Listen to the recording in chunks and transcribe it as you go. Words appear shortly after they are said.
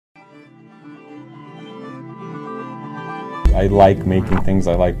I like making things,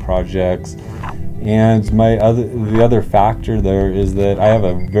 I like projects. And the other factor there is that I have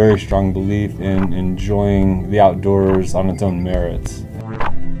a very strong belief in enjoying the outdoors on its own merits.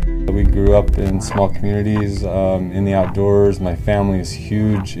 We grew up in small communities in the outdoors. My family is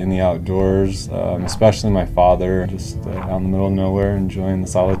huge in the outdoors, especially my father, just out in the middle of nowhere enjoying the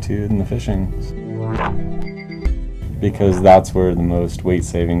solitude and the fishing. Because that's where the most weight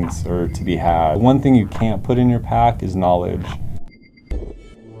savings are to be had. One thing you can't put in your pack is knowledge.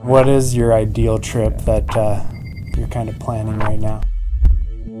 What is your ideal trip that you're kind of planning right now?